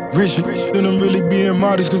 Rich, and I'm really being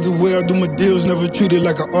modest. Cause the way I do my deals, never treated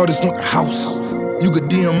like an artist. Want the house. You could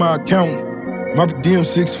DM my account. My DM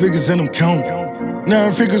 6 figures and I'm counting.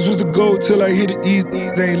 9 figures was the goal till I hit it easy.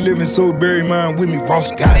 They ain't living, so bury mine with me. Ross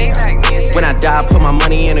got it. When I die, put my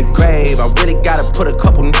money in a grave. I really gotta put a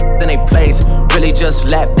couple in they place. Really just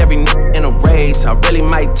lapped every in a race. I really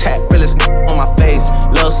might tap realest on my face.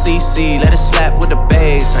 Lil CC, let it slap with the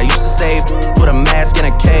bass. I used to save with a mask in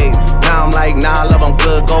a cave. Now I'm like, nah, love, I'm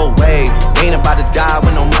good, go away. Ain't about to die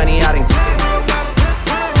with no money I done get.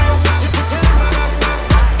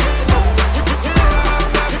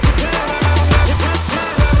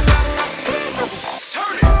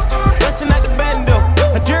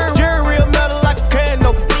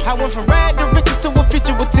 I went from rad to riches to a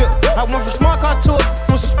feature with tip. I went from smart car to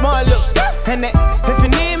a with some smart lips. And that if it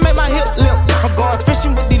need make my hip limp. I'm going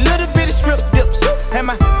fishing with these little bitty strip dips. And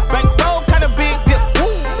my bank roll kinda big dip.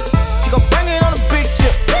 Woo. She gon' bring it on a big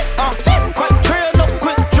ship. Quite trail, no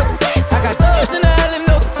quick trip. I got just in the alley,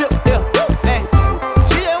 no tip. Yeah.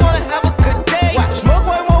 She just wanna have a good day. Smoke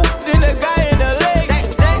way more than the guy in the lake.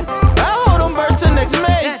 I hold them birds till next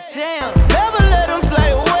May. Never let them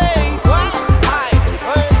fly away.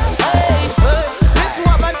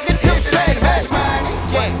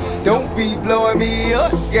 Don't be blowing me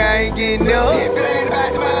up, I ain't getting up. If it ain't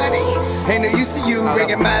about the money, ain't no use to you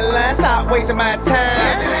ringing my line. Stop wasting my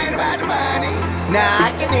time. If it ain't about the money, Nah,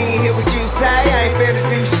 I can even hear what you say. I ain't finna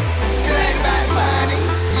do shit. It ain't about money.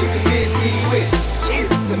 She can miss me with. She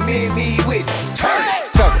can miss me with. Turn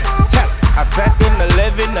it. I packed in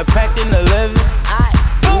 11, I packed in 11.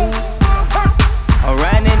 I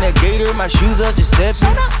ran in the gator, my shoes are Giuseppe.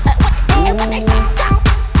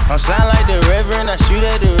 I'm slime like the Reverend, I shoot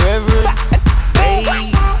at the Reverend.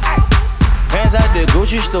 Hey, pants out the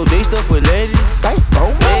grocery store, they stuff with ladies.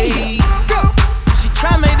 Hey, she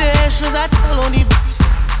try make the extras, I tell on these bitches.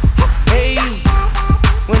 Hey,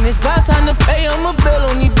 when it's about time to pay, I'ma bill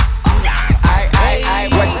on these bitches. Ay,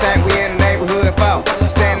 what you think we in the neighborhood for?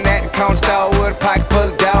 Standing at the corner store with a pocket full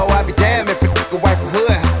of dough. I'd be damned if a nigga wipe a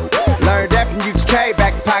hood. Learned that from UGK,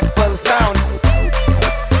 back a pocket full of stone.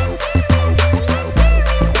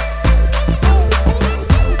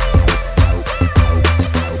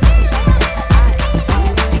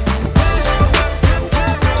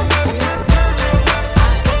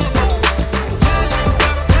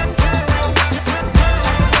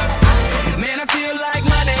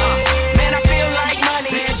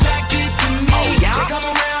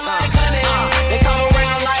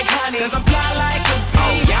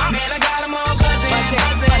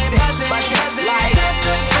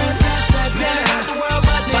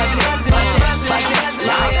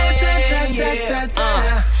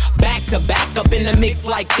 To back up in the mix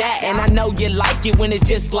like that, and I know you like it when it's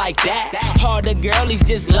just like that. Harder girlies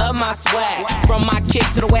just love my swag. From my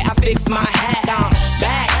kicks to the way I fix my hat, I'm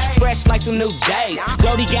back, fresh like some new J's.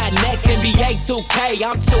 Brody got next, NBA 2K,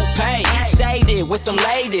 I'm 2Pay. Shaded with some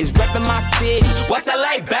ladies, reppin' my city. West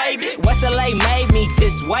LA, baby. West LA made me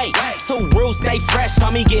this way. 2 rules, stay fresh,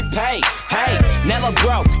 homie, get paid. Hey, never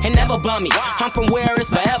broke and never bummy. I'm from where it's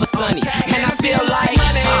forever sunny, and I feel like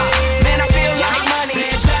man, I feel like money.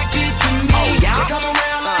 They come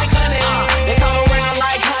around like honey. They come around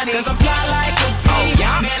like honey. Cause I'm fly like a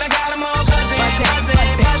man, I got them all buzzing.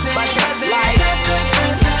 Like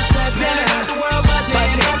the world buzzing.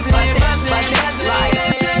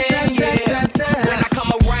 When I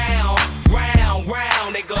come around,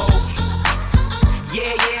 round, they go.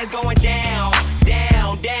 Yeah, it's going down,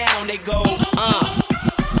 they go.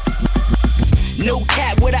 New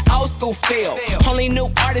cat with an old school feel. Only new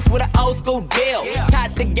artist with an old school deal.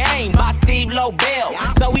 Taught the game by Steve Lobel.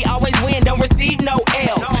 So we always win, don't receive no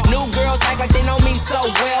L's. New girls act like they know me so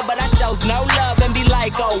well, but I shows no love and be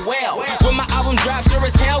like, oh well. When my album drops, sure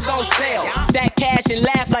as hell gon' sell. Stack cash and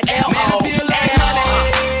laugh like L.O. Man, I feel like money.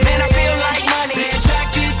 Man, I feel like money. They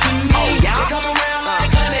attracted to me. They come around like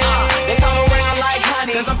honey. They come around like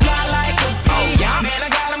honey. Cause I'm fly like a man, I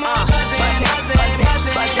got them all buzzing. Like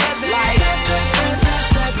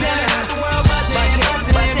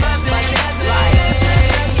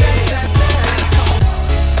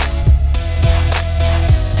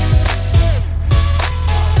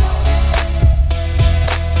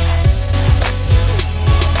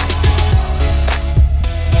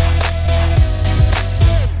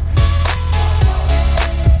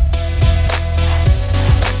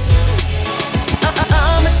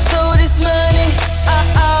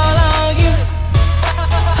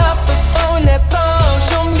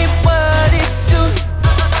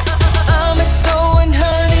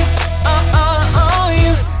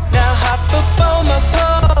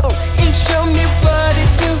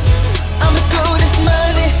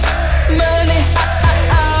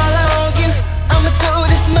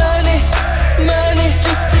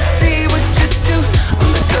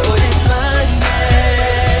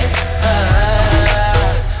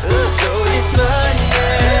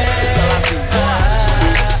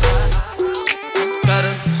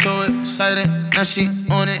now she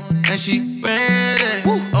on it and she ready.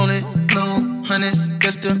 Only blue hundreds,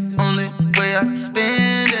 that's the only way I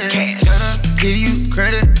spend it. Gotta give you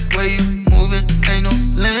credit where you moving, ain't no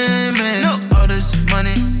limit. All this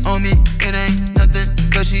money on me, it ain't nothing,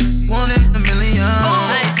 cause she wanted a million.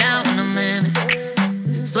 Right down in a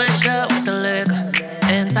minute, switch up with the liquor.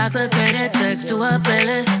 Intoxicated text to a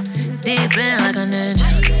playlist, deep in like a ninja.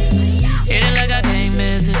 Hit it like I can't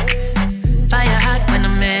miss it. Fire hot when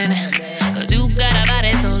I'm in it. Cause you got a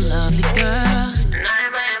body so lovely, girl. And I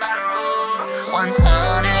ain't playing by the rules. 100,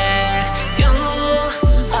 you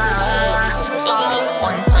are so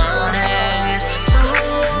 100, too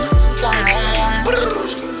fly.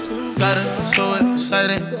 Got her so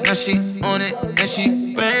excited, now she on it and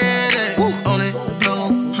she ready. Only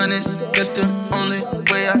blue hundreds, that's the only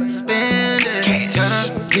way I spend it.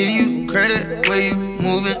 Gotta give you credit where you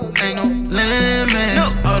moving, ain't no limit.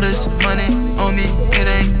 All this money on me, it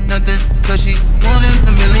ain't nothing, cause she wanted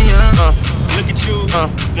a million. Look at you,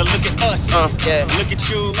 now look at us. Yeah. Look at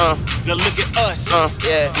you, now look at us.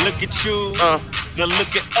 Yeah. Look at you, now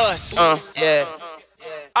look at us. Yeah.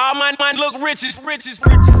 All my look riches.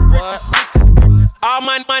 All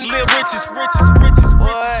my live riches.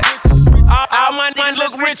 All my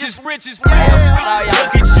look riches. Look at you.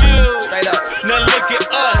 Now look at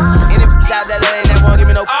us. Any bitch out there that won't give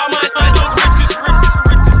me no. All my look riches.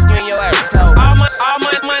 You and your ass hoe. All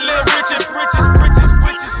my live riches.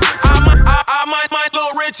 All my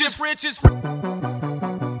little riches.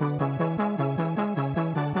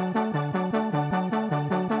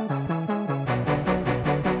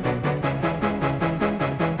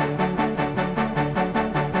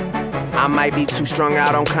 I might be too strung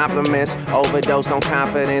out on compliments, overdosed on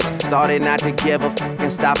confidence. Started not to give a f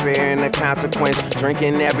and stop fearing the consequence.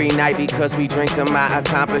 Drinking every night because we drink to my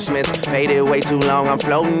accomplishments. Faded way too long, I'm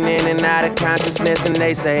floating in and out of consciousness. And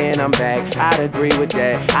they saying I'm back, I'd agree with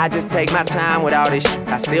that. I just take my time with all this shit,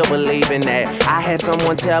 I still believe in that. I had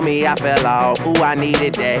someone tell me I fell off, ooh, I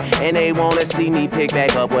needed that. And they wanna see me pick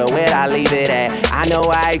back up, well, where'd I leave it at? I know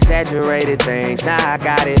I exaggerated things, now I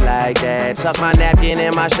got it like that. Tuck my napkin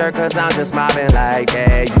in my shirt cause I'm just mobbing like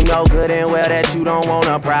that. You know good and well that you don't want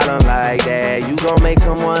a problem like that. You gon' make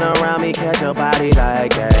someone around me catch a body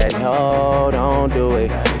like that. No, don't do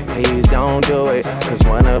it. Please don't do it. Cause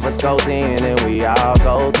one of us goes in and we all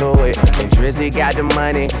go through it. And Drizzy got the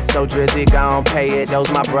money, so Drizzy gon' pay it.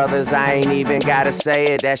 Those my brothers, I ain't even gotta say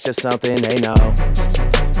it. That's just something they know.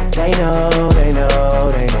 They know, they know,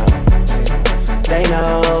 they know. They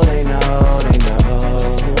know, they know, they know.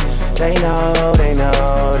 They know, they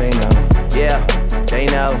know, they know. Yeah, they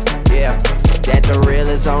know, yeah, that the real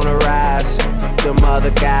is on the rise. Them other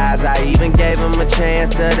guys, I even gave them a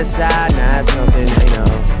chance to decide. Now it's something they know.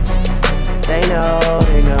 They know,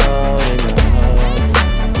 they know, they know.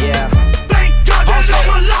 Yeah. Thank God that I'm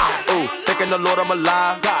alive. Ooh, thanking the Lord I'm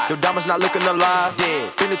alive. Your diamonds not looking alive.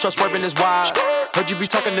 Feeling trust swerving is wild. Heard you be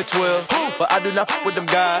talking to 12, but I do not f with them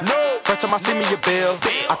guys. First time I see me a bill,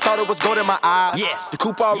 I thought it was gold in my eye. The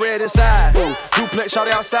coupe all red inside. Ooh, duplex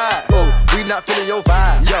shawty outside. Ooh, we not feeling your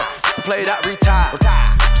vibe. Yeah, played out, retired.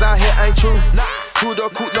 Out here ain't true. Two-door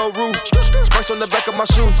coupe, no roof. Spice on the back of my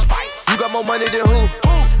shoe. You got more money than who?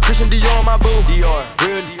 Christian Dior on my boo. Dior,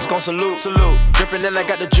 real D's gon' salute. Drippin' and I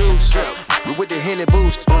got the juice. We with the Henny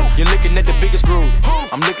boost. You're looking at the biggest groove.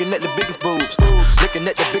 I'm looking at the biggest boobs. Looking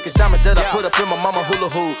at the biggest diamond that I put up in my mama hula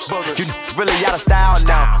hoops. You really out of style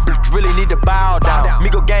now. Really need to bow down.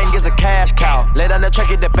 Migo gang is a cash cow. Lay down the track,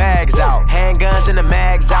 get the bags out. Handguns and the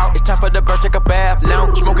mags out. It's time for the bird, take a bath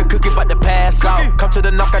now. Smoking cookie, but the pass out. Come to the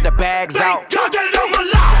knock, got the bags out. God that I'm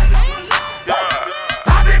alive.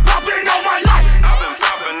 I've been popping all my life.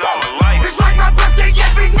 It's like my birthday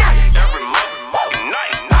every night. I've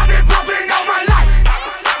been popping all my life.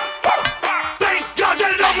 Thank God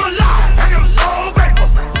that I'm alive. And I'm so grateful.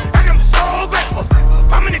 And I'm so grateful.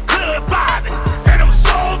 I'm in the club vibing. And I'm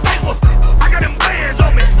so thankful. I got them bands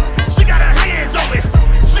on me. She got her hands on me.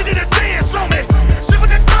 She did a dance on me. She put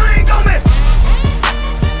that thing on me.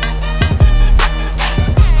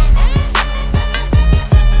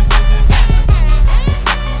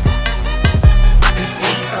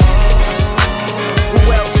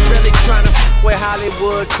 With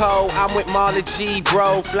Hollywood Code, I'm with Marley G,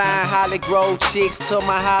 bro. Flying Holly Grove chicks to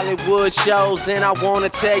my Hollywood shows. And I wanna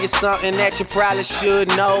tell you something that you probably should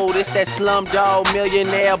know. This that Slumdog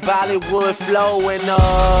Millionaire Bollywood flow. And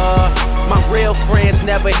my real friends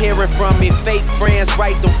never hearing from me. Fake friends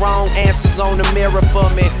write the wrong answers on the mirror for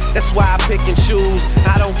me. That's why I pick and choose.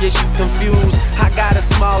 I don't get shit confused. I got a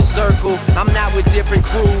small circle, I'm not with different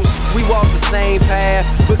crews. We walk the same path,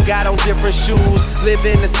 but got on different shoes. Live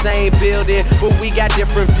in the same building, but we got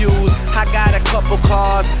different views. I got a couple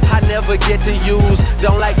cars I never get to use.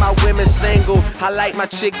 Don't like my women single, I like my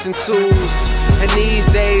chicks in twos. And these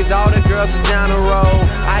days all the girls is down the road.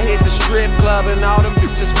 I hit the strip club and all them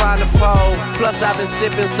bitches find a pole. Plus I've been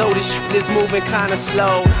sipping, so this shit is moving kinda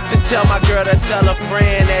slow. Just tell my girl to tell a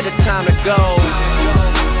friend that it's time to go.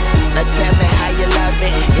 Now tell me how you love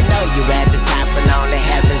it. You know you at the top and only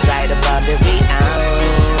heaven's right above it. We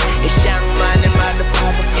own. It's Young Money,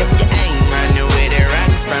 motherfucker. If you ain't running with it,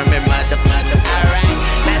 run from it, motherfucker. Alright,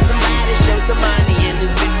 now somebody show some money in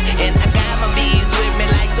this bitch. And I got my bees with me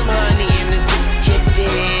like some honey in this bitch. You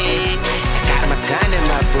dig? I got my gun in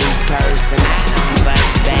my boot purse and I don't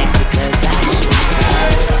bust back because I shoot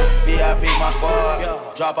first. VIP my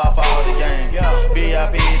squad, drop off all the game.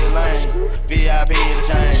 VIP the lane, VIP the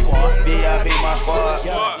chain. VIP my squad,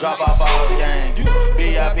 drop off all the game.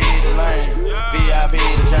 VIP the lane, VIP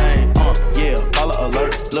the chain. Yeah, follow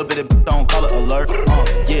alert, little bit of don't call it alert.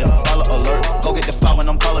 Yeah, follow alert, go get the file when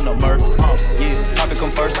I'm calling a murk. Yeah, profit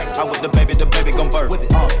come first, I with the baby gon' birth.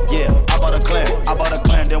 Yeah, I bought a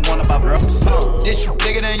clan, then one about breakfast. This shit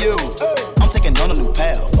bigger than you. I'm taking on a new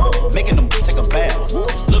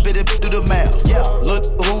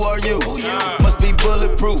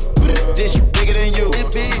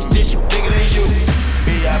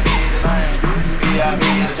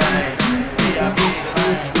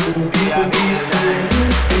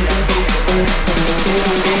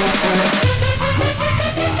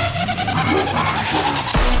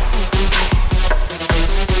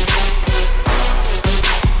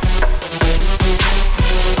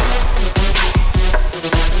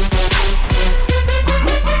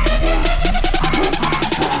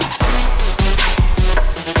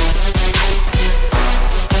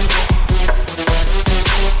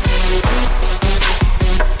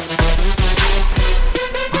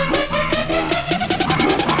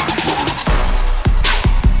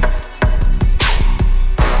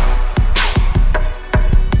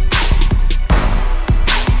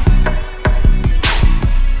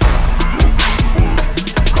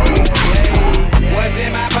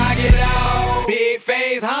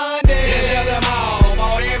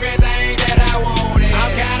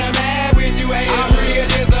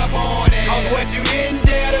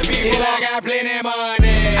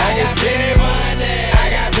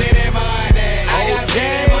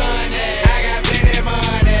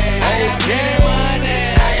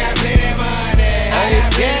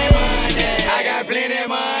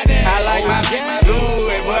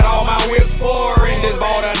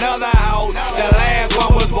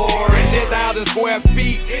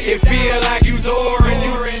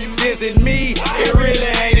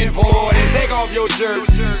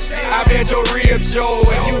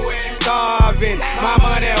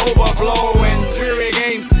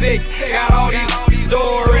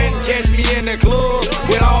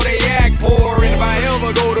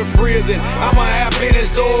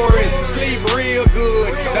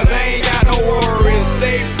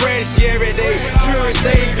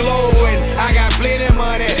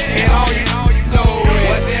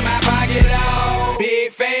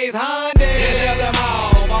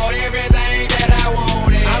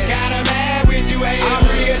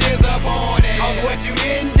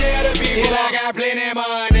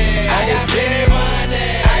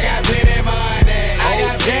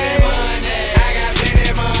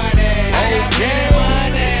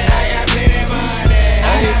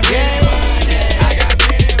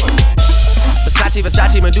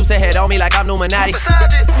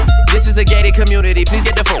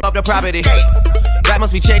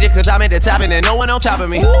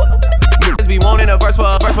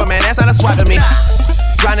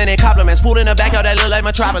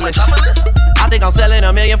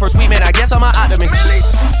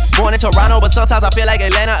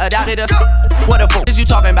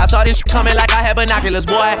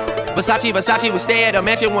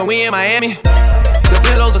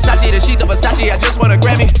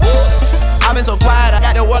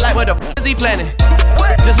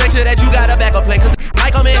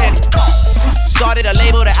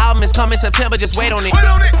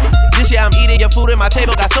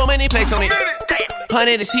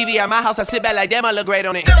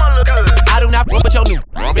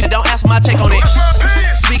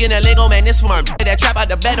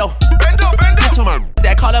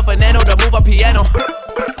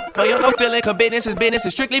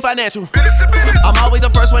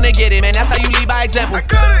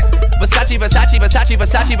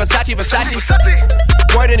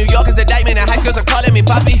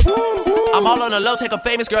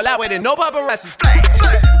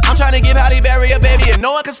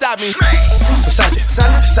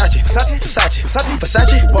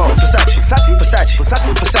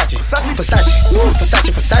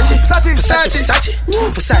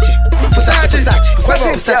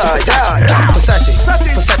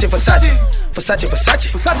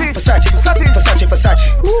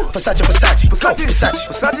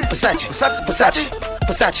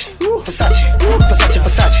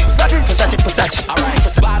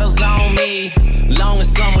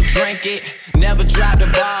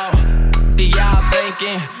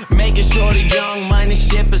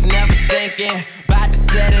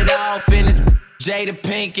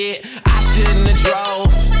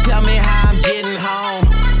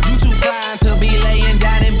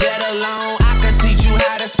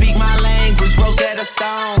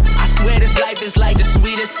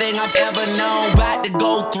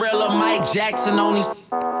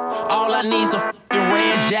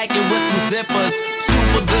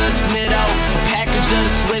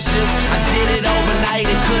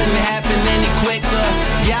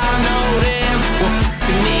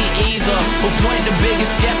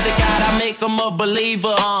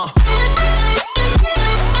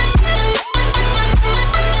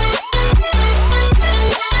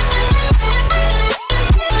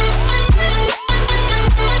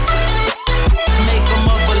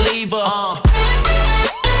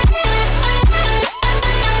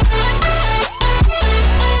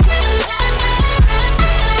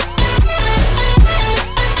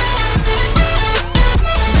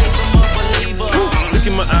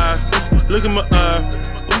look in my eye.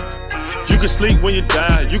 You can sleep when you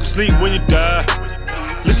die, you can sleep when you die.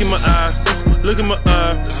 Look in my eye, look in my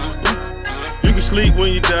eye. You can sleep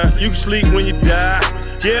when you die, you can sleep when you die.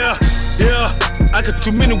 Yeah, yeah. I got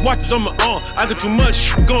too many watches on my arm. I got too much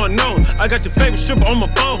shit going on. I got your favorite stripper on my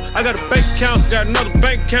phone. I got a bank account, got another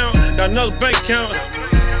bank account, got another bank account.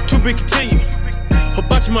 To be continued.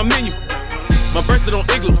 Hibachi my menu. My birthday on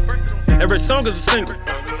Igloo. Every song is a single.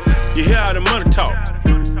 You hear how the money talk.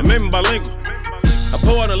 It made me bilingual. I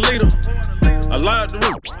pour out a liter. I light the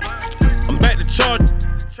roof. I'm back to charge.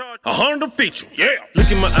 100 feature. Yeah.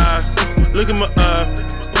 Look in my eye. Look in my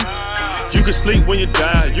eye. You can sleep when you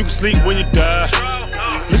die. You can sleep when you die.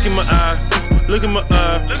 Look in my eye. Look in my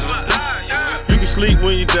eye. You can sleep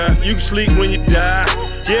when you die. You can sleep when you die.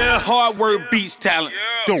 Yeah. Hard work beats talent.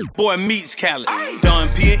 Boy meets Khaled. Done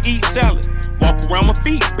P and eat salad. Walk around my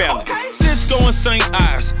feet belly. Cisco and St.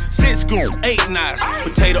 Ives. Cisco, 8 knives.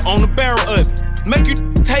 Potato on the barrel of it. Make you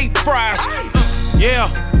take fries. Yeah.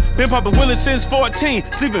 Been poppin' Willie since 14.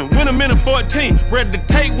 Sleeping when I'm in a 14. Ready to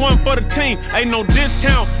take one for the team. Ain't no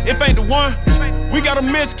discount. If ain't the one, we got a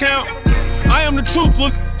miscount. I am the truth.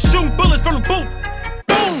 Look, shooting bullets from the boot.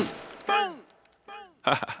 Boom.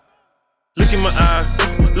 Look in my eye.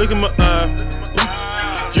 Look in my eye.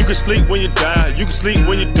 You can sleep when you die. You can sleep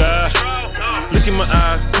when you die. Look in my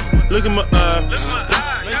eye. Look in my eye.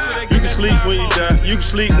 You can sleep when you die. You can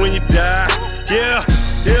sleep when you die. Yeah,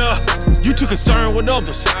 yeah. You too concerned with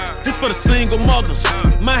others. This for the single mothers.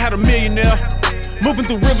 Mine had a millionaire. Moving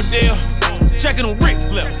through Riverdale. Checking on Ric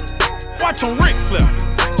Flair. Watch on Ric Flair.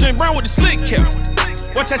 James Brown with the slick cap.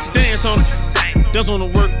 Watch how she dance on it. Dance on the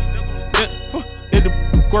work. Hit the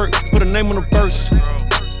work. Put a name on the verse.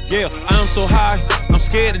 Yeah, I'm so high, I'm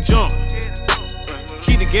scared to jump.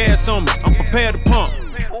 Keep the gas on me, I'm prepared to pump.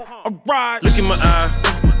 Alright. Look in my eye,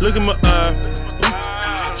 look in my eye.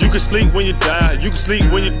 You can sleep when you die, you can sleep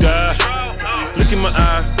when you die. Look in my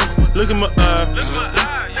eye, look in my eye.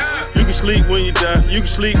 You can sleep when you die, you can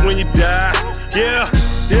sleep when you die. Yeah,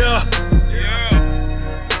 yeah.